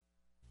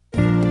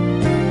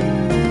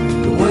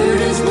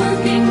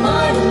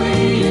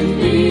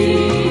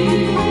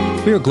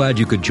We are glad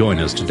you could join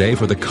us today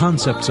for the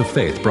Concepts of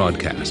Faith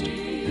broadcast.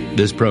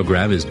 This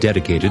program is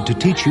dedicated to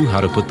teach you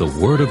how to put the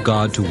Word of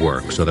God to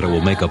work so that it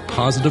will make a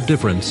positive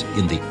difference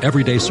in the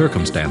everyday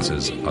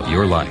circumstances of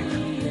your life.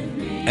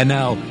 And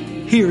now,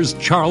 here's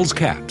Charles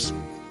Capps.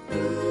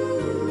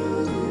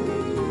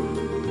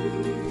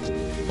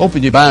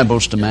 Open your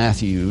Bibles to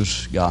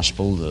Matthew's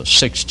Gospel, the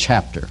 6th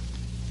chapter.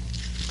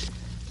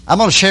 I'm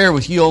going to share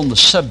with you on the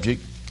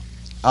subject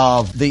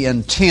of the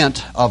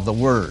intent of the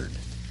Word.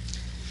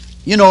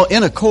 You know,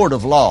 in a court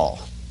of law,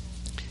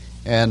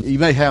 and you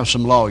may have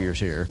some lawyers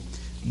here,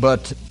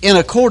 but in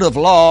a court of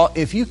law,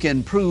 if you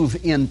can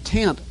prove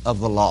intent of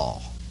the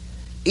law,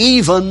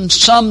 even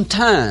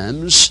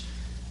sometimes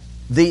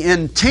the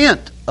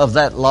intent of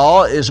that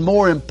law is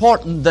more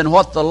important than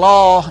what the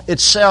law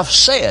itself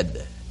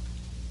said.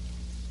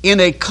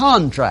 In a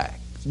contract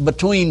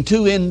between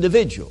two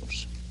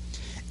individuals,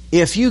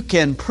 if you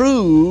can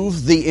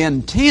prove the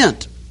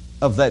intent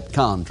of that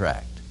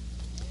contract,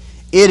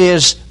 it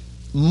is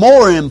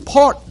more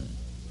important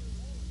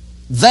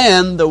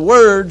than the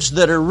words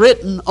that are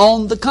written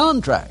on the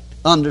contract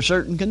under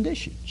certain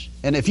conditions.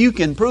 And if you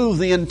can prove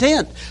the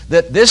intent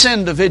that this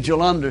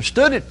individual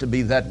understood it to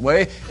be that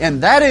way,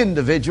 and that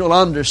individual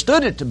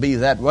understood it to be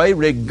that way,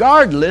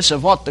 regardless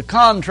of what the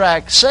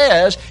contract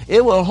says,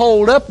 it will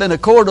hold up in a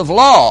court of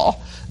law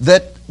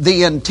that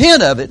the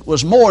intent of it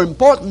was more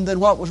important than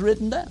what was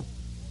written down,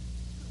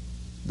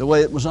 the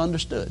way it was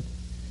understood.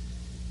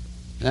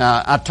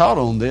 Now, I taught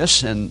on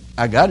this, and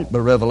I got it by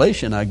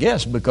revelation, I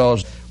guess,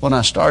 because when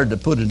I started to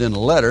put it in a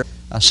letter,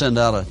 I send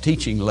out a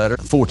teaching letter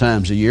 4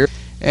 times a year,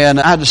 and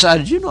I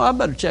decided, I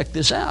better check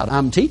this out.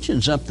 I'm teaching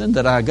something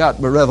that I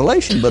got by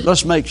revelation, but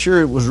let's make sure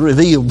it was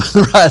revealed by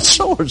the right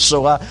source.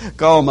 So I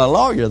called my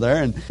lawyer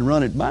there and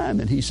run it by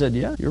him, and he said,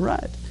 yeah, you're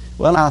right.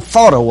 Well, I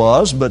thought I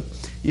was, but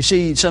you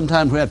see,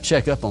 sometimes we have to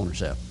check up on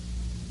ourselves.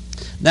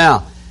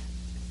 Now,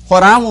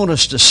 what I want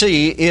us to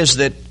see is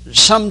that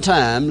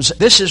sometimes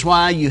this is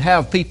why you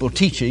have people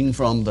teaching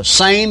from the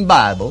same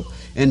Bible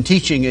and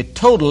teaching it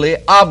totally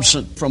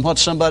absent from what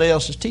somebody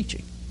else is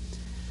teaching.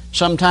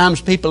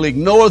 Sometimes people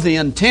ignore the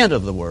intent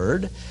of the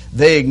Word,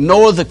 they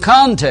ignore the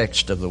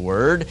context of the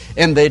Word,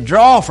 and they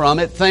draw from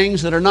it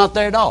things that are not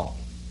there at all.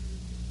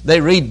 They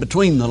read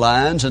between the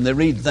lines and they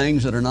read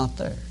things that are not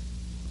there.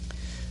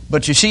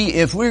 But you see,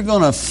 if we're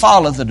going to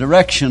follow the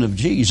direction of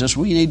Jesus,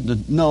 we need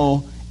to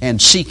know and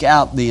seek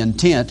out the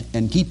intent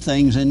and keep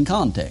things in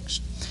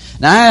context.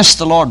 Now, I asked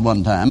the Lord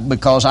one time,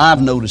 because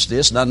I've noticed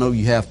this, and I know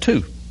you have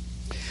too,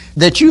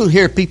 that you'll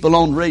hear people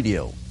on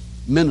radio,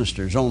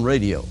 ministers on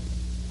radio.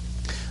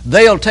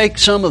 They'll take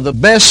some of the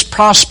best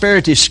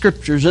prosperity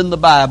scriptures in the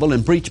Bible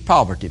and preach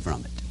poverty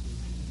from it.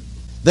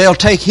 They'll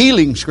take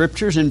healing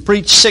scriptures and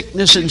preach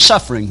sickness and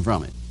suffering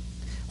from it.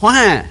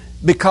 Why?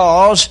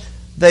 Because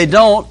they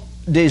don't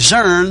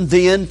discern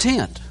the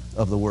intent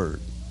of the Word.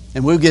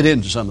 And we'll get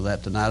into some of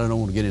that tonight. I don't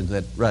want to get into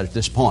that right at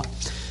this point.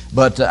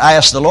 But I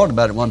asked the Lord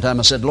about it one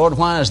time. I said, Lord,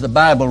 why is the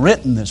Bible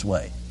written this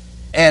way?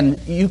 And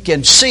you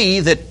can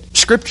see that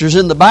scriptures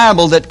in the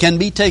Bible that can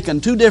be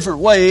taken 2 different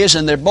ways,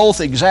 and they're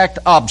both exact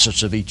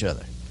opposites of each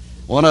other.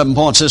 One of them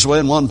points this way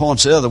and one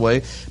points the other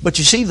way. But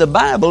you see, the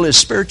Bible is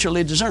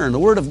spiritually discerned. The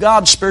Word of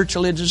God is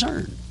spiritually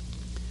discerned.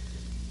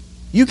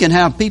 You can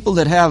have people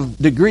that have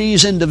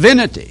degrees in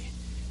divinity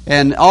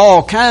and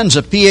all kinds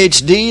of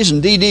PhDs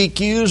and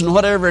DDQs and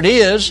whatever it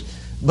is,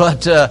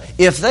 but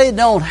if they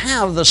don't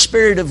have the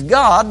Spirit of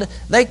God,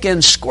 they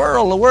can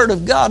squirrel the Word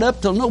of God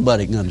up till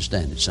nobody can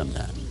understand it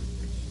sometimes.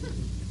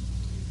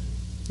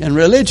 And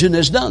religion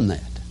has done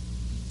that.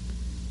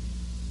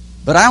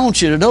 But I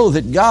want you to know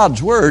that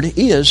God's Word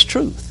is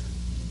truth.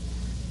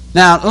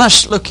 Now,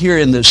 let's look here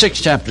in the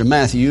 6th chapter of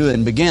Matthew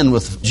and begin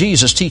with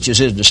Jesus teaches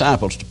His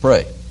disciples to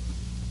pray.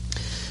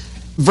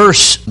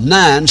 Verse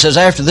 9 says,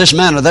 After this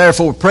manner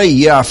therefore pray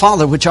ye, Our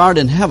Father which art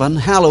in heaven,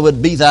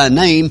 hallowed be thy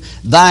name,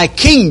 thy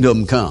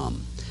kingdom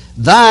come.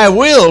 Thy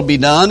will be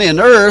done in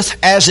earth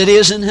as it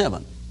is in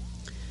heaven.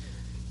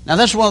 Now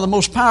that's one of the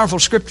most powerful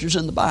scriptures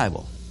in the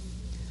Bible.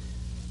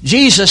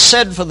 Jesus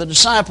said for the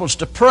disciples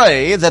to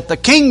pray that the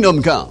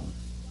kingdom come,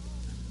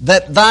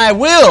 that thy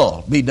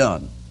will be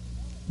done.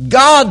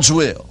 God's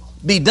will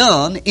be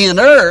done in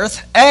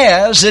earth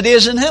as it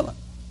is in heaven.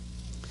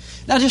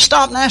 Now just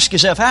stop and ask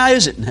yourself, how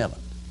is it in heaven?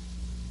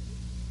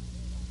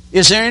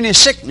 Is there any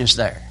sickness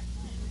there?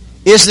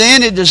 Is there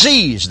any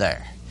disease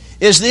there?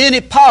 Is there any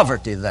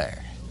poverty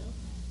there?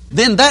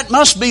 Then that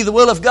must be the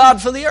will of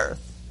God for the earth.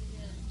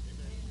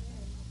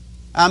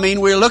 I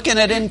mean, we're looking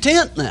at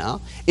intent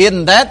now.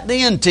 Isn't that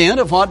the intent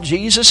of what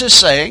Jesus is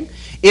saying?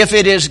 If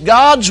it is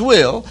God's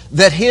will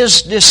that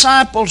His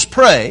disciples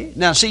pray,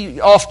 now see,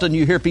 often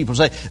you hear people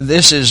say,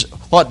 this is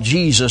what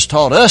Jesus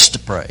taught us to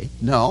pray.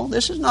 No,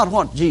 this is not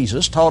what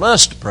Jesus taught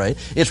us to pray.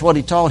 It's what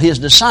He taught His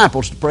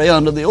disciples to pray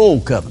under the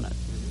Old Covenant.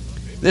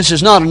 This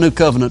is not a New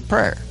Covenant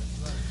prayer,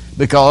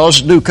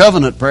 because New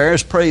Covenant prayer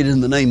is prayed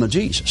in the name of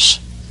Jesus.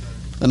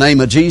 The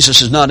name of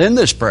Jesus is not in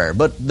this prayer,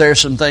 but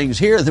there's some things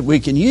here that we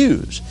can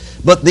use.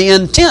 But the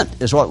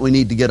intent is what we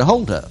need to get a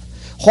hold of.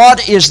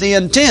 What is the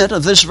intent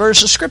of this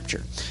verse of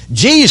Scripture?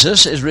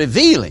 Jesus is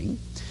revealing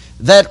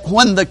that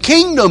when the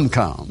kingdom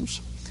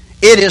comes,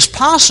 it is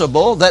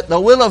possible that the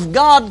will of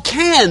God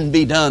can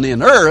be done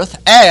in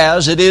earth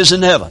as it is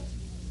in heaven.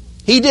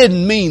 He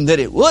didn't mean that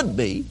it would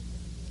be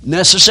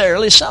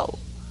necessarily so.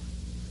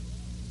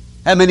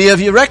 How many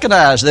of you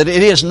recognize that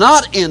it is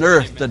not in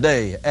earth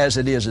today as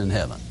it is in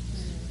heaven?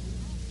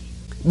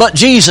 But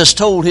Jesus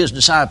told His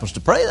disciples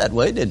to pray that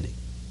way, didn't He?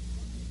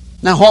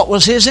 Now, what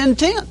was His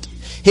intent?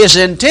 His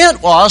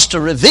intent was to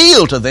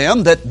reveal to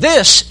them that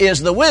this is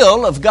the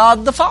will of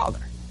God the Father,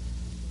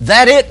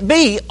 that it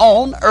be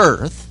on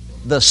earth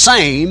the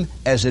same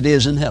as it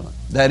is in heaven.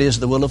 That is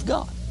the will of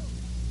God.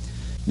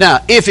 Now,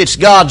 if it's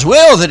God's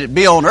will that it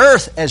be on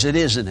earth as it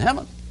is in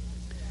heaven,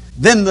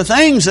 then the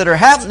things that are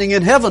happening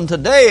in heaven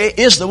today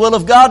is the will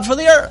of God for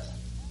the earth.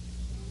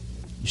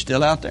 You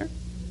still out there?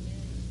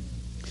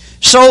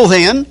 So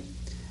then,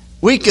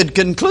 we could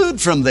conclude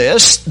from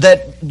this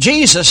that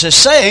Jesus is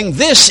saying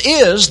this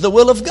is the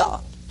will of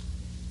God.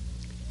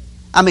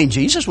 I mean,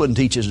 Jesus wouldn't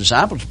teach His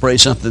disciples to pray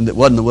something that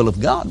wasn't the will of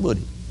God, would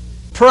He?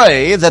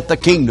 Pray that the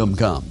kingdom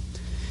come.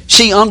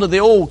 See, under the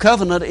old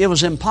covenant, it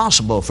was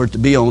impossible for it to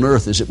be on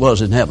earth as it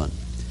was in heaven,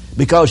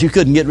 because you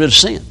couldn't get rid of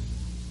sin.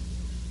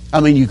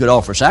 I mean, you could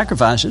offer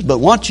sacrifices, but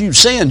once you've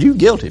sinned, you're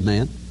guilty,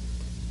 man.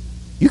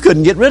 You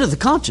couldn't get rid of the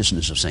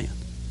consciousness of sin.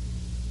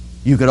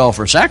 You could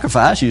offer a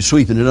sacrifice, you're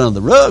sweeping it under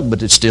the rug,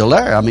 but it's still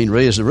there. I mean,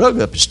 raise the rug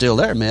up, it's still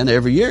there, man.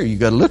 Every year you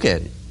got to look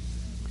at it.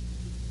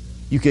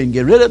 You can't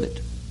get rid of it.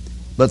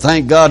 But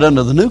thank God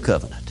under the new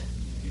covenant,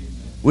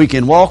 we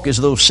can walk as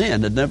though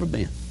sin had never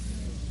been.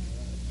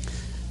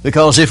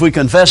 Because if we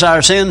confess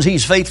our sins,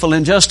 He's faithful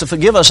and just to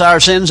forgive us our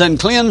sins and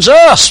cleanse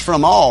us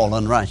from all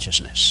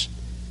unrighteousness.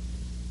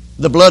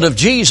 The blood of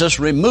Jesus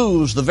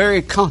removes the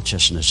very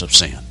consciousness of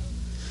sin.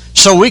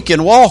 So we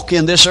can walk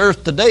in this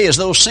earth today as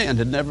though sin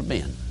had never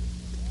been.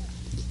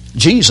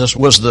 Jesus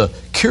was the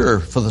cure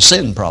for the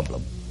sin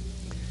problem.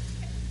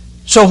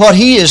 So what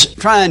He is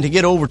trying to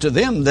get over to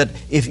them, that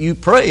if you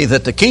pray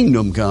that the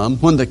kingdom come,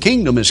 when the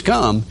kingdom is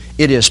come,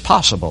 it is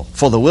possible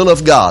for the will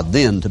of God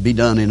then to be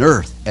done in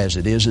earth as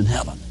it is in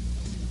heaven.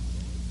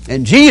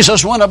 And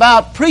Jesus went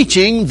about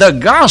preaching the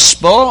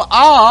gospel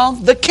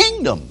of the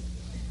kingdom.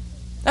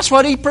 That's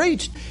what He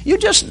preached. You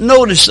just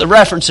notice the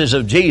references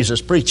of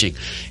Jesus preaching.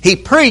 He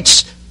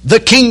preached the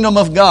kingdom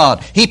of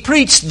God. He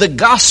preached the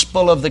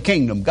gospel of the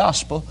kingdom.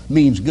 Gospel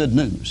means good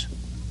news.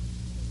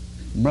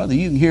 Brother,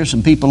 you can hear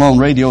some people on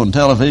radio and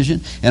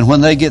television, and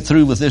when they get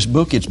through with this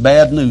book, it's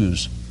bad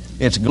news.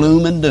 It's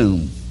gloom and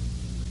doom.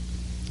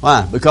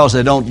 Why? Because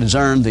they don't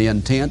discern the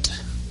intent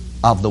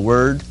of the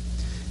word.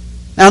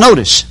 Now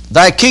notice,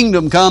 Thy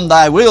kingdom come,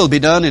 Thy will be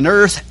done in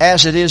earth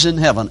as it is in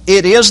heaven.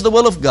 It is the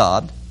will of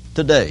God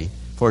today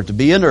for it to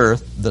be in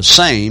earth the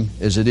same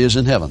as it is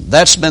in heaven.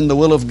 That's been the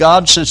will of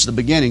God since the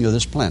beginning of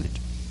this planet.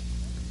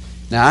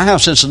 Now, I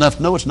have sense enough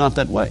to know it's not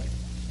that way.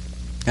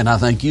 And I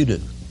think you do.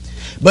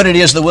 But it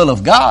is the will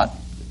of God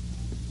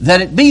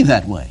that it be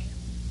that way.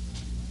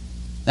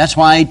 That's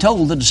why He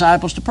told the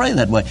disciples to pray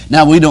that way.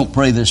 Now, we don't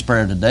pray this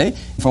prayer today,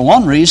 for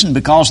one reason,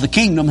 because the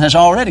kingdom has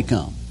already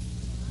come.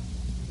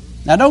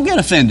 Now, don't get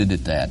offended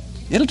at that.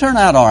 It'll turn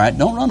out all right.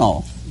 Don't run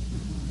off.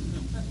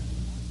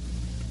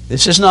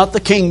 This is not the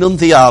kingdom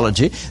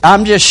theology.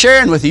 I'm just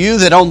sharing with you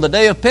that on the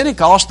day of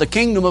Pentecost, the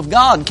kingdom of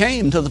God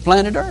came to the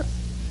planet Earth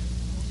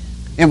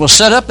and was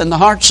set up in the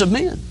hearts of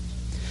men.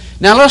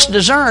 Now let's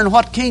discern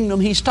what kingdom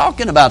He's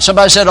talking about.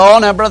 Somebody said, oh,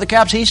 now Brother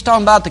Capps, He's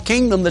talking about the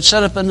kingdom that's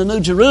set up in the New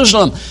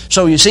Jerusalem.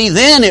 So you see,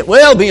 then it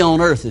will be on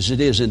earth as it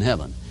is in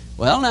heaven.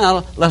 Well,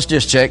 now let's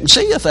just check and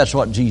see if that's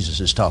what Jesus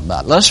is talking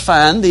about. Let's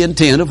find the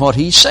intent of what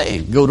He's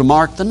saying. Go to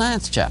Mark, the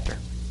 9th chapter.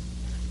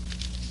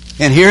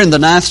 And here in the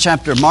 9th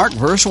chapter of Mark,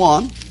 verse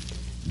 1,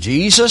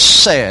 Jesus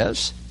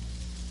says,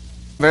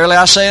 verily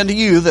I say unto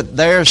you that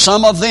there are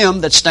some of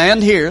them that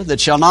stand here that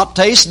shall not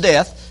taste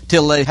death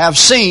till they have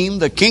seen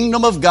the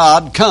kingdom of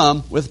God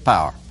come with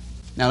power.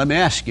 Now let me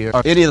ask you,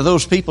 are any of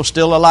those people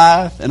still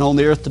alive and on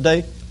the earth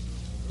today?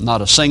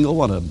 Not a single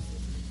one of them.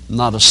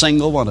 Not a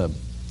single one of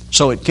them.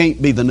 So it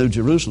can't be the New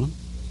Jerusalem.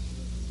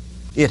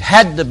 It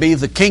had to be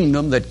the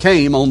kingdom that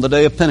came on the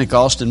day of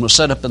Pentecost and was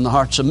set up in the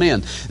hearts of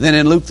men. Then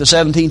in Luke the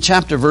 17th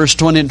chapter, verse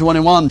 20 and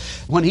 21,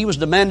 when He was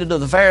demanded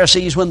of the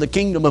Pharisees when the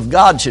kingdom of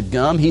God should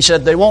come, He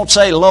said, they won't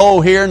say,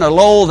 lo here and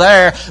lo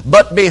there,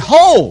 but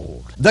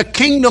behold, the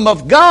kingdom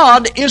of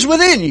God is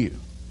within you.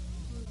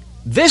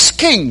 This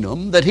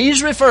kingdom that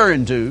He's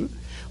referring to,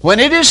 when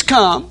it is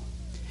come,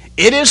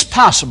 it is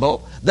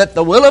possible that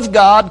the will of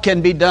God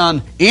can be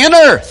done in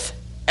earth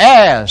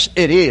as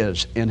it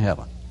is in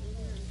heaven.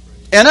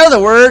 In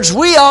other words,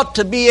 we ought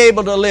to be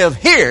able to live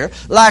here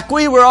like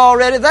we were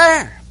already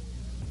there.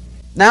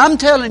 Now I'm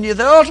telling you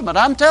the ultimate.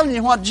 I'm telling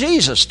you what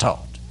Jesus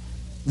taught.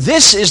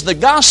 This is the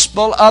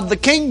gospel of the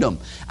kingdom.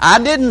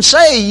 I didn't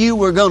say you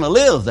were going to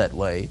live that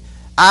way.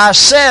 I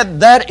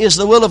said that is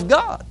the will of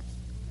God.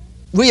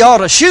 We ought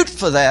to shoot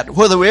for that,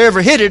 whether we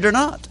ever hit it or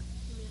not.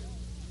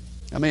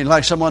 I mean,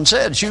 like someone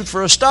said, shoot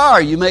for a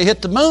star. You may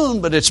hit the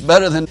moon, but it's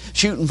better than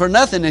shooting for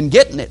nothing and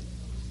getting it.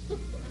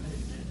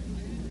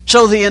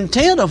 So the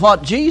intent of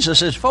what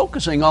Jesus is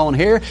focusing on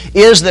here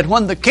is that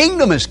when the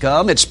kingdom has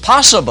come, it's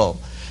possible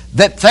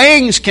that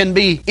things can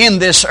be in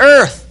this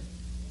earth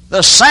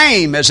the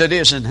same as it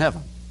is in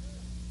heaven.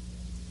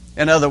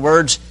 In other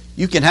words,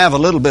 you can have a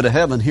little bit of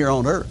heaven here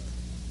on earth.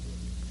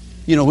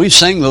 You know, we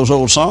sing those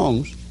old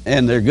songs,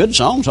 and they're good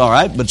songs, all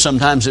right, but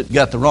sometimes it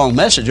got the wrong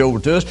message over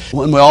to us.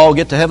 When we all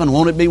get to heaven,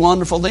 won't it be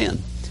wonderful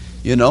then?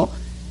 You know,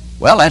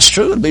 well, that's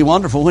true. It'll be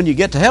wonderful when you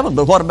get to heaven,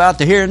 but what about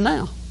the here and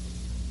now?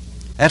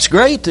 That's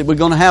great that we're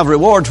going to have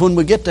rewards when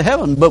we get to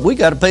heaven, but we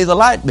got to pay the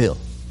light bill.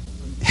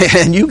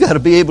 And you got to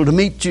be able to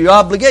meet your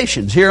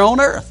obligations here on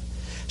earth.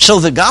 So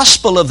the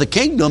gospel of the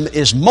kingdom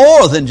is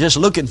more than just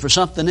looking for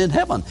something in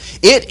heaven.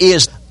 It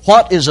is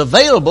what is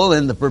available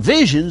in the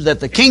provisions that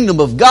the kingdom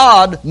of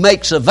God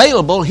makes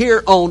available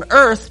here on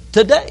earth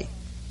today.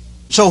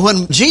 So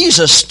when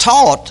Jesus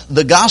taught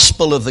the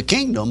gospel of the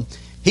kingdom,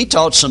 He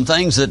taught some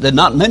things that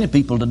not many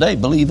people today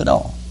believe at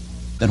all.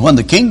 That when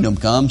the kingdom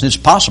comes, it's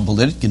possible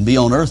that it can be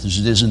on earth as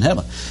it is in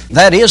heaven.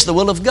 That is the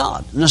will of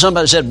God. Now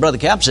somebody said, Brother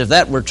Capps, if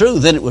that were true,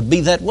 then it would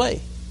be that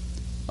way.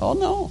 Oh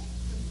no.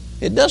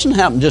 It doesn't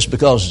happen just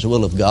because it's the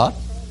will of God.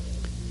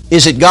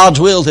 Is it God's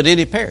will that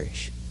any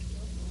perish?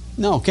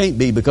 No, it can't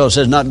be, because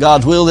it's not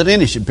God's will that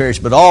any should perish,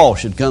 but all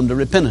should come to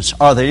repentance.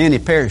 Are there any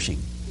perishing?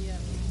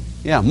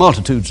 Yeah,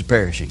 multitudes are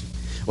perishing.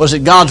 Was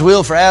it God's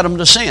will for Adam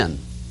to sin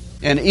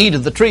and eat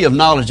of the tree of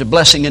knowledge of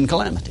blessing and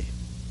calamity?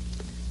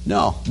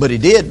 No, but he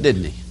did,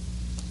 didn't he?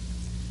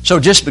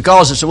 So just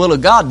because it's the will of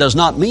God does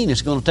not mean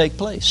it's going to take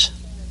place.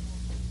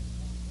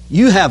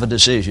 You have a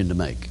decision to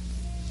make.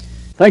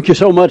 Thank you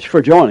so much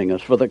for joining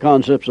us for the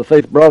Concepts of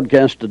Faith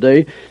broadcast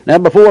today. Now,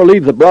 before I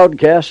leave the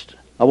broadcast,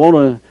 I want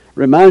to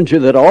remind you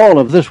that all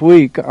of this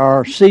week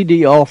our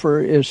CD offer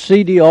is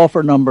CD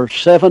offer number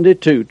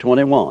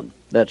 7221.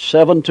 That's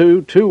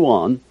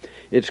 7221.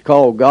 It's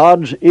called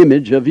God's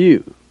Image of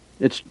You.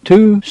 It's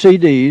 2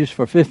 CDs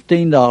for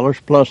 $15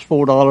 plus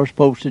 $4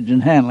 postage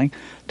and handling,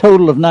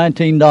 total of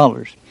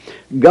 $19.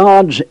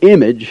 God's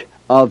Image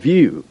of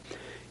You.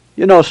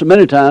 You know, so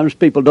many times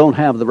people don't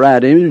have the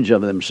right image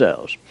of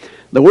themselves.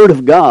 The Word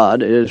of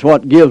God is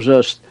what gives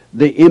us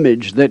the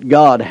image that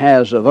God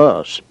has of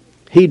us.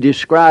 He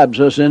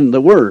describes us in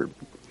the Word.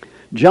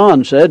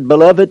 John said,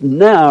 Beloved,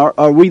 now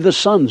are we the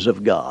sons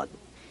of God.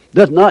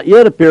 Doth not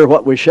yet appear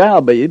what we shall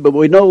be, but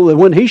we know that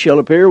when He shall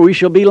appear, we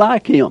shall be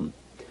like Him.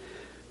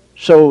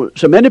 So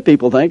many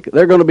people think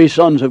they're going to be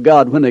sons of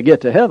God when they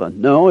get to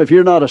heaven. No, if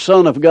you're not a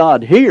son of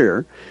God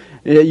here,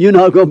 you're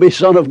not going to be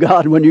son of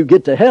God when you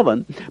get to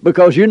heaven,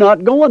 because you're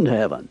not going to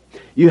heaven.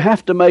 You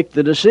have to make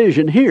the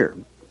decision here.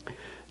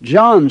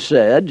 John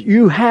said,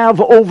 You have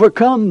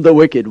overcome the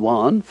wicked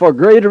one, for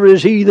greater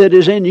is he that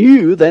is in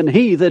you than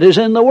he that is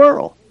in the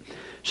world.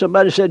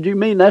 Somebody said, You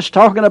mean that's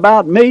talking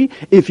about me?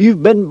 If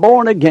you've been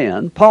born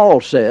again, Paul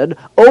said,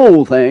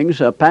 Old things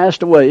have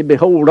passed away.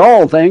 Behold,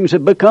 all things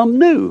have become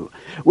new.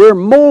 We're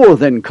more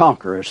than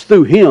conquerors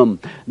through Him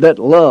that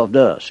loved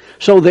us.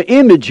 So the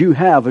image you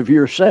have of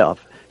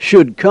yourself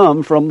should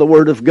come from the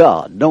Word of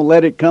God. Don't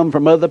let it come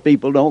from other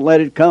people. Don't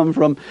let it come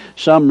from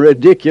some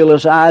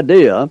ridiculous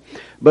idea.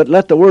 But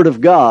let the Word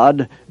of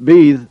God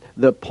be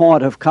the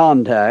point of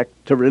contact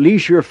to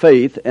release your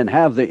faith and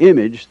have the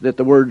image that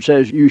the Word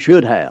says you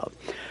should have.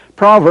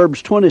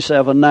 Proverbs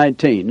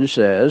 27:19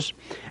 says,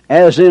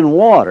 As in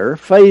water,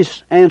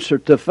 face answer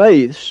to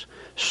face,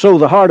 so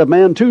the heart of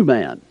man to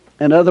man.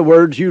 In other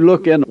words, you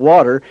look in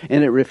water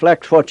and it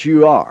reflects what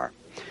you are.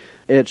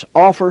 It's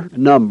offer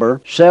number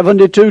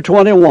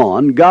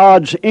 7221,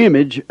 God's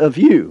Image of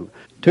You.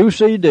 2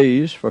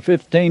 CDs for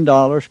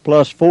 $15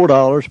 plus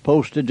 $4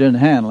 postage and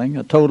handling,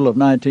 a total of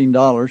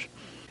 $19.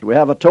 We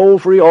have a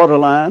toll-free order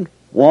line,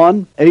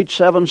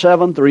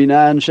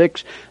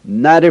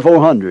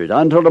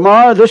 1-877-396-9400. Until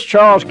tomorrow, this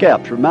Charles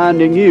Capps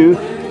reminding you,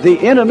 the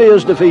enemy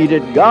is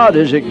defeated, God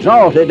is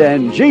exalted,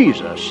 and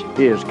Jesus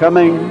is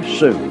coming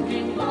soon.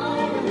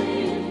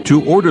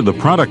 To order the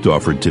product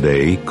offered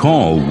today,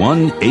 call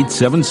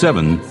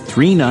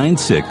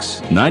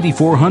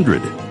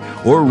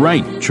 1-877-396-9400 or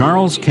write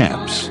Charles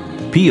Capps,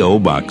 P.O.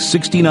 Box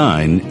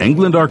 69,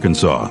 England,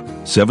 Arkansas,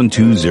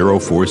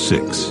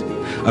 72046.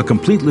 A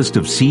complete list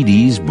of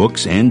CDs,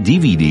 books, and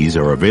DVDs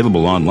are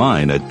available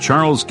online at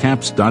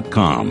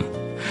charlescapps.com.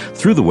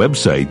 Through the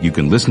website, you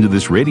can listen to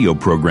this radio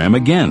program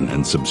again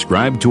and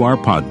subscribe to our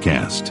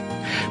podcast.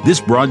 This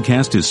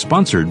broadcast is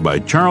sponsored by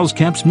Charles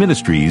Capps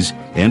Ministries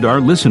and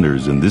our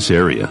listeners in this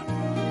area.